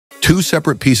Two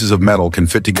separate pieces of metal can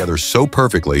fit together so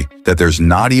perfectly that there's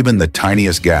not even the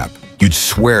tiniest gap. You'd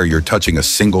swear you're touching a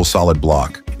single solid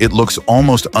block. It looks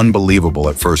almost unbelievable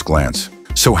at first glance.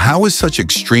 So how is such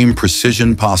extreme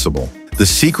precision possible? The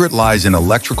secret lies in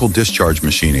electrical discharge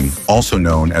machining, also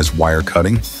known as wire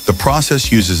cutting. The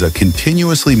process uses a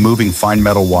continuously moving fine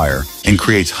metal wire and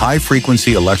creates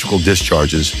high-frequency electrical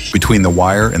discharges between the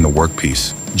wire and the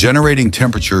workpiece, generating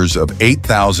temperatures of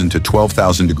 8,000 to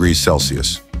 12,000 degrees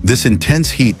Celsius. This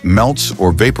intense heat melts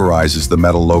or vaporizes the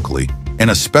metal locally, and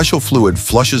a special fluid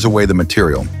flushes away the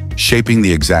material, shaping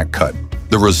the exact cut.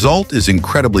 The result is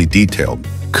incredibly detailed.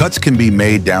 Cuts can be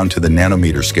made down to the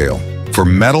nanometer scale. For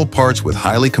metal parts with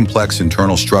highly complex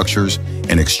internal structures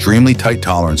and extremely tight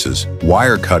tolerances,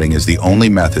 wire cutting is the only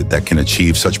method that can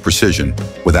achieve such precision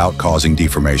without causing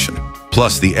deformation.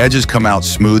 Plus, the edges come out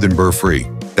smooth and burr-free.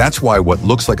 That's why what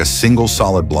looks like a single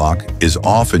solid block is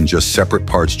often just separate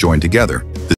parts joined together.